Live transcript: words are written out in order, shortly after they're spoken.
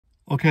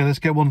Okay, let's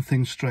get one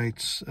thing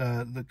straight.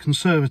 The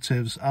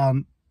Conservatives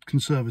aren't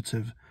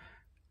conservative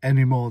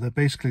anymore. They're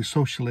basically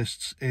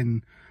socialists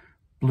in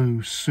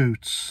blue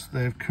suits.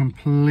 They've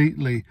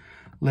completely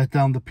let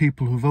down the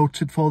people who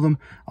voted for them.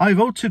 I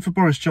voted for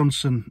Boris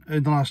Johnson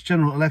in the last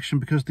general election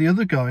because the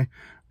other guy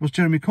was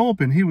Jeremy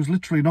Corbyn. He was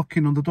literally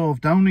knocking on the door of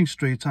Downing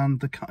Street,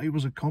 and he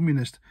was a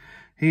communist.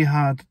 He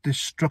had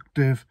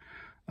destructive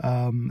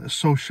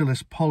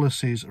socialist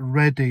policies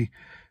ready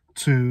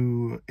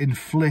to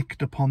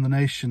inflict upon the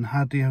nation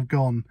had he have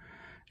gone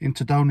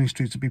into Downing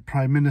Street to be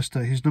Prime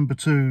Minister. His number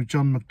two,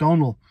 John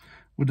McDonnell,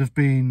 would have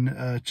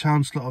been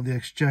Chancellor of the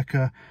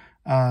Exchequer,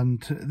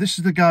 and this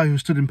is the guy who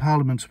stood in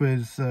Parliament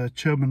with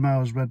Chairman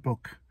Mao's Red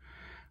Book,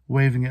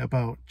 waving it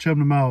about.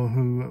 Chairman Mao,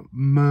 who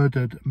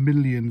murdered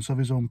millions of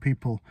his own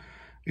people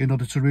in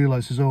order to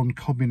realise his own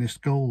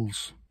communist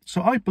goals.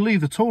 So I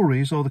believe the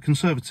Tories, or the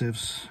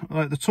Conservatives,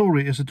 the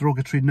Tory is a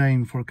derogatory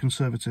name for a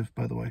Conservative,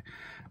 by the way.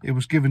 It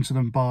was given to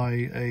them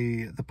by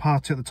the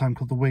party at the time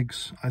called the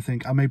Whigs, I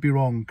think. I may be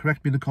wrong.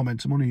 Correct me in the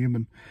comments. I'm only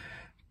human.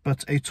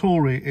 But a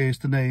Tory is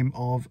the name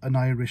of an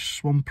Irish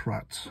swamp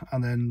rat.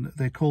 And then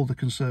they call the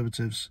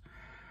Conservatives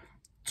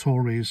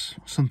Tories,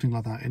 something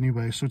like that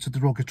anyway. So it's a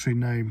derogatory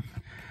name.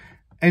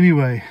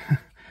 Anyway,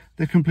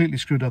 they're completely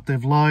screwed up.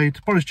 They've lied.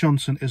 Boris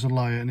Johnson is a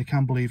liar, and he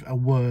can't believe a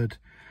word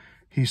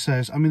he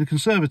says. I mean, the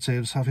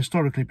Conservatives have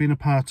historically been a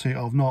party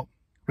of not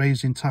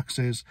raising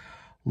taxes,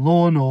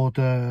 law and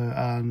order,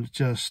 and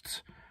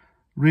just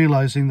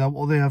realising that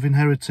what they have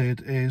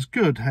inherited is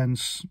good,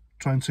 hence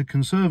trying to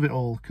conserve it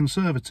all.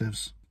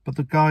 Conservatives. But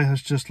the guy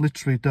has just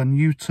literally done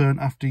U-turn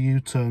after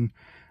U-turn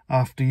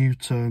after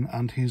U-turn,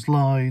 and he's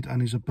lied,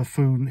 and he's a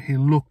buffoon. He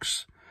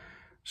looks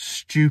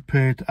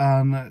stupid,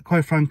 and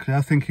quite frankly,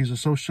 I think he's a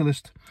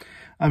socialist.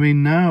 I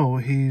mean, now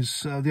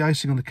he's the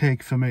icing on the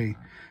cake for me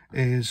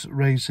is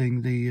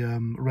raising the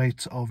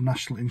rate of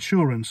national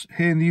insurance.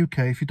 Here in the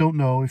UK, if you don't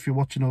know, if you're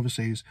watching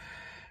overseas,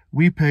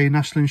 we pay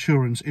national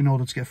insurance in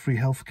order to get free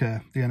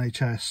healthcare, the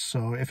NHS.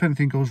 So if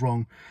anything goes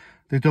wrong,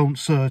 they don't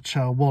search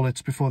our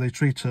wallets before they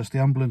treat us, the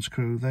ambulance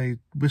crew. They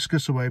whisk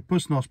us away, put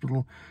us in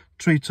hospital,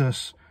 treat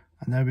us,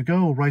 and there we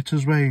go, right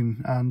as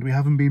rain. And we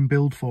haven't been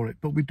billed for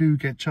it, but we do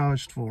get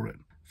charged for it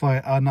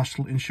via our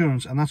national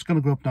insurance. And that's going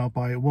to go up now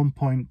by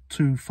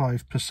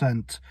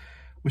 1.25%,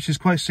 which is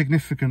quite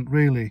significant,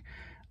 really.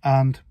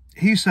 And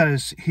he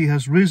says he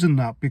has risen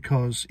that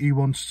because he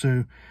wants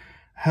to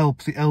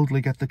help the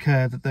elderly get the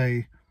care that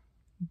they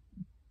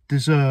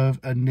deserve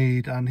and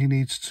need, and he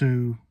needs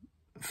to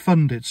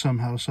fund it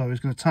somehow, so he's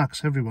going to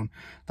tax everyone.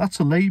 That's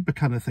a Labour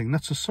kind of thing.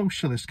 That's a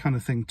socialist kind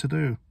of thing to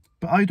do.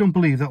 But I don't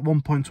believe that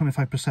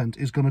 1.25%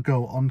 is going to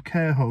go on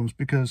care homes,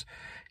 because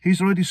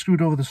he's already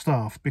screwed over the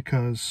staff,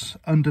 because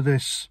under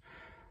this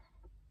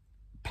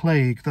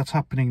plague that's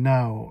happening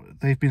now,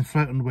 they've been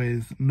threatened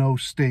with no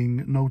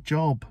sting, no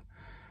job.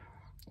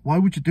 Why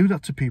would you do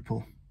that to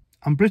people?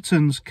 And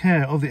Britain's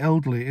care of the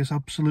elderly is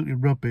absolutely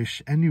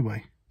rubbish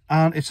anyway.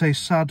 And it's a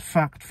sad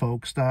fact,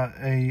 folks, that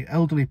a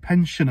elderly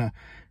pensioner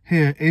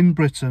here in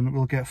Britain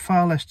will get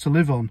far less to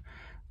live on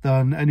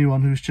than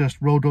anyone who's just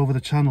rode over the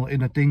channel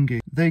in a dinghy.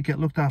 They get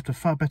looked after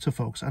far better,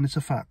 folks, and it's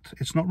a fact.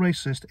 It's not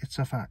racist, it's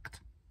a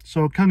fact.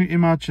 So can you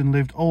imagine,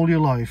 lived all your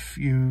life,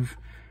 you've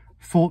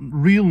fought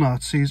real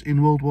Nazis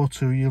in World War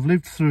II, you've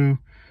lived through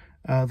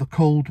the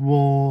Cold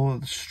War,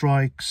 the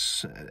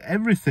strikes,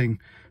 everything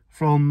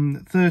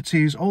from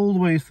 30s all the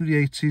way through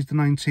the 80s, the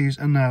 90s,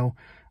 and now,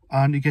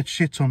 and you get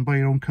shit on by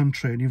your own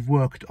country, and you've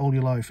worked all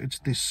your life. It's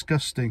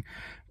disgusting.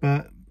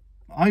 But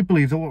I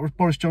believe that what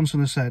Boris Johnson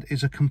has said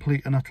is a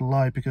complete and utter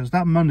lie, because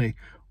that money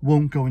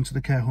won't go into the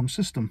care home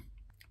system.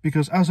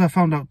 Because as I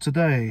found out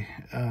today,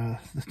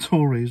 the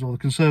Tories, or the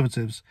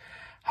Conservatives,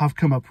 have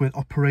come up with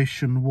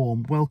Operation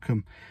Warm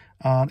Welcome.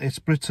 And it's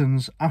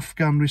Britain's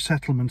Afghan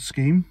resettlement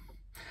scheme,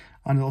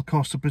 and it'll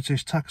cost the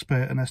British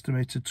taxpayer an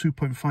estimated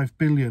 2.5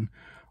 billion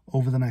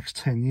over the next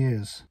 10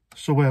 years.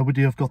 So where would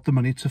he have got the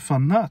money to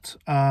fund that?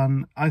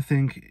 And I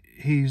think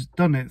he's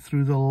done it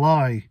through the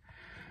lie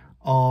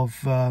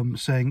of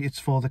saying it's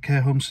for the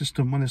care home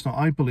system, when it's not.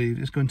 I believe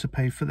it's going to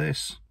pay for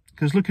this.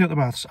 Because looking at the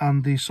maths,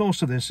 and the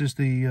source of this is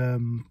the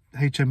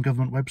HM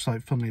government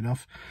website, funnily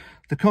enough,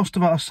 the cost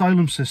of our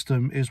asylum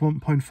system is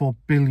 1.4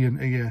 billion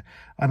a year,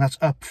 and that's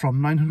up from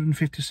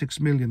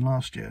 956 million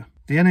last year.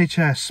 The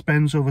NHS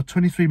spends over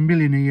 23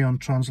 million a year on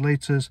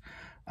translators,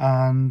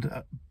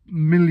 and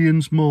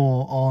millions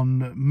more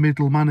on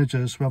middle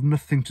managers who have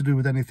nothing to do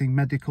with anything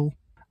medical.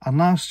 And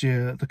last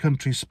year, the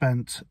country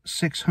spent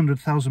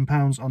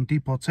 £600,000 on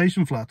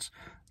deportation flats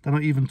that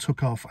not even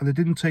took off. And they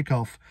didn't take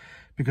off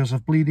because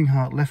of bleeding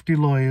heart lefty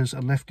lawyers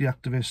and lefty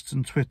activists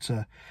on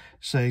Twitter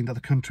saying that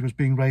the country was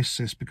being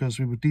racist because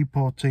we were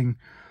deporting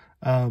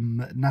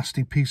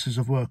nasty pieces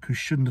of work who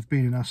shouldn't have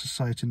been in our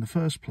society in the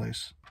first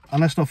place. And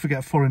let's not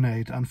forget foreign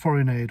aid. And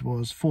foreign aid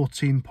was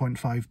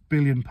 £14.5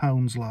 billion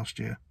last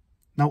year.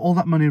 Now, all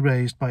that money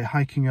raised by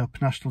hiking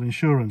up national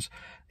insurance,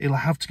 it'll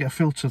have to get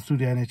filtered through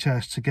the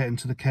NHS to get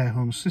into the care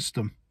home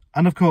system.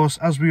 And of course,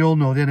 as we all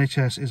know, the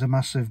NHS is a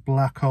massive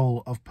black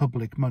hole of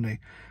public money.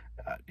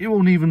 it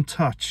won't even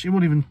touch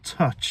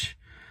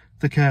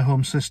the care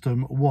home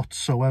system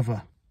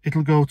whatsoever.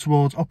 It'll go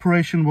towards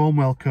Operation Warm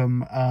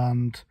Welcome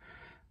and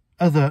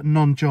other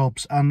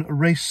non-jobs and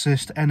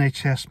racist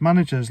NHS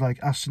managers like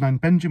Asinine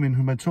Benjamin,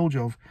 whom I told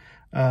you of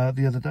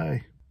the other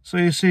day. So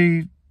you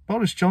see,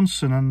 Boris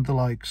Johnson and the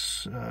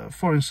likes,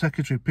 Foreign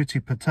Secretary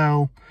Priti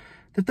Patel,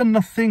 they've done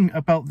nothing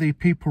about the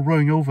people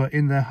rowing over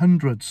in their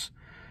hundreds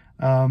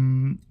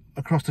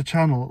across the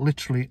channel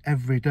literally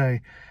every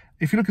day.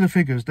 If you look at the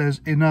figures, there's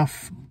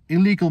enough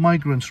illegal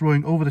migrants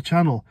rowing over the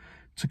channel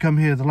to come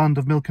here, the land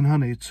of milk and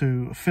honey,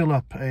 to fill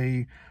up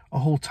a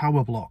whole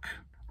tower block.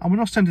 And we're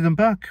not sending them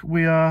back.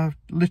 We are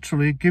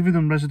literally giving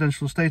them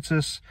residential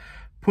status,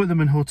 putting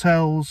them in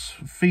hotels,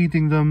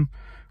 feeding them,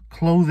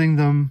 clothing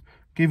them,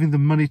 giving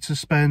them money to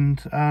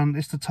spend, and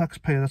it's the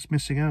taxpayer that's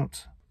missing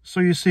out. So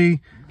you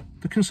see,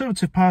 the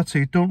Conservative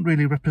Party don't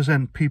really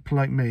represent people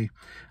like me,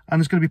 and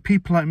there's going to be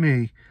people like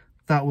me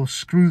that will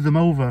screw them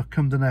over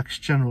come the next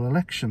general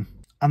election.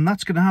 And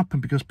that's going to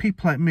happen because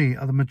people like me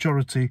are the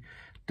majority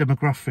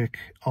demographic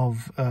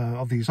of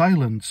these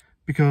islands,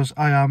 because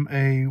I am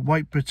a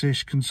white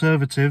British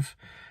Conservative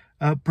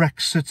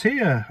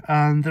Brexiteer,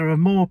 and there are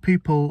more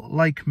people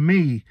like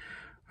me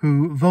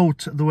who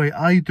vote the way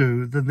I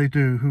do than they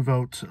do who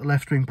vote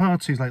left-wing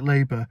parties like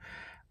Labour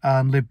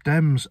and Lib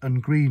Dems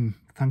and Green,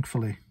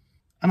 thankfully.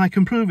 And I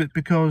can prove it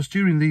because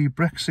during the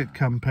Brexit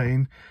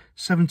campaign,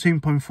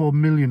 17.4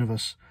 million of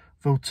us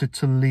voted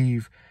to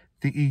leave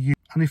the EU.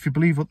 And if you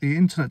believe what the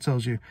internet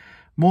tells you,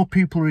 more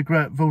people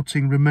regret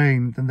voting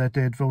Remain than they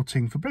did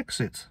voting for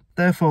Brexit.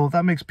 Therefore,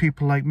 that makes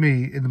people like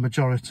me in the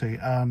majority,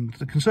 and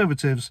the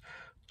Conservatives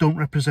don't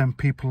represent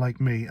people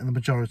like me in the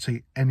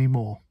majority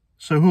anymore.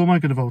 So who am I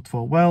going to vote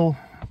for? Well,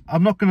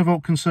 I'm not going to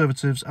vote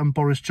Conservatives and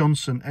Boris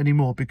Johnson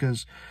anymore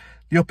because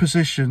the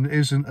opposition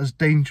isn't as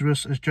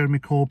dangerous as Jeremy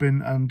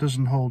Corbyn and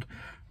doesn't hold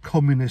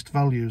communist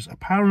values.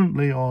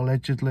 Apparently, or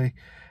allegedly,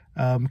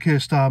 Keir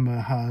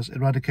Starmer has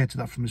eradicated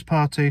that from his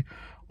party.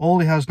 All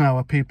he has now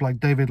are people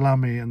like David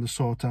Lammy and the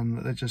sort,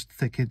 and they're just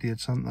thick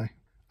idiots, aren't they?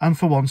 And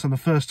for once, and the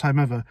first time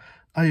ever,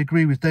 I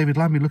agree with David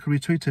Lammy. Look who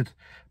retweeted.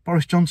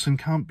 Boris Johnson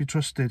can't be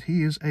trusted.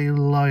 He is a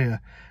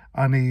liar,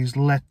 and he's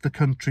let the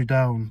country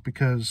down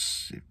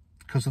because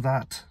of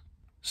that.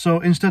 So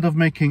instead of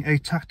making a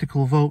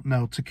tactical vote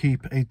now to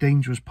keep a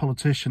dangerous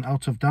politician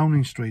out of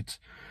Downing Street,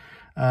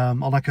 or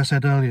like I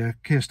said earlier,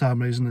 Keir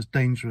Starmer isn't as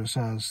dangerous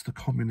as the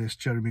communist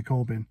Jeremy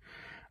Corbyn,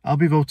 I'll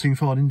be voting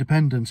for an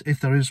independent, if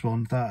there is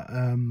one, that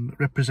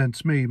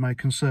represents me, my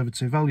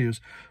Conservative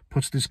values,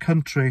 puts this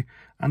country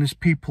and its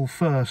people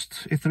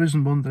first. If there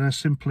isn't one, then I'm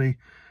simply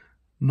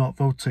not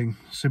voting.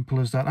 Simple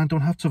as that. I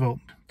don't have to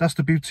vote. That's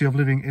the beauty of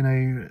living in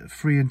a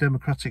free and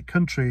democratic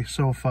country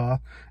so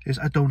far, is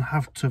I don't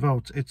have to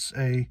vote. It's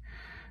a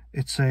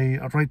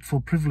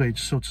rightful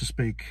privilege, so to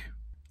speak.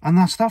 And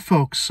that's that,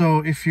 folks. So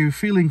if you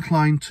feel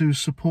inclined to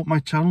support my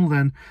channel,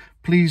 then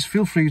please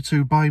feel free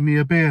to buy me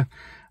a beer.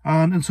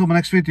 And until my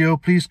next video,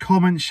 please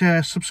comment,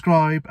 share,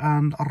 subscribe,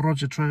 and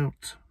Roger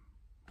Trout.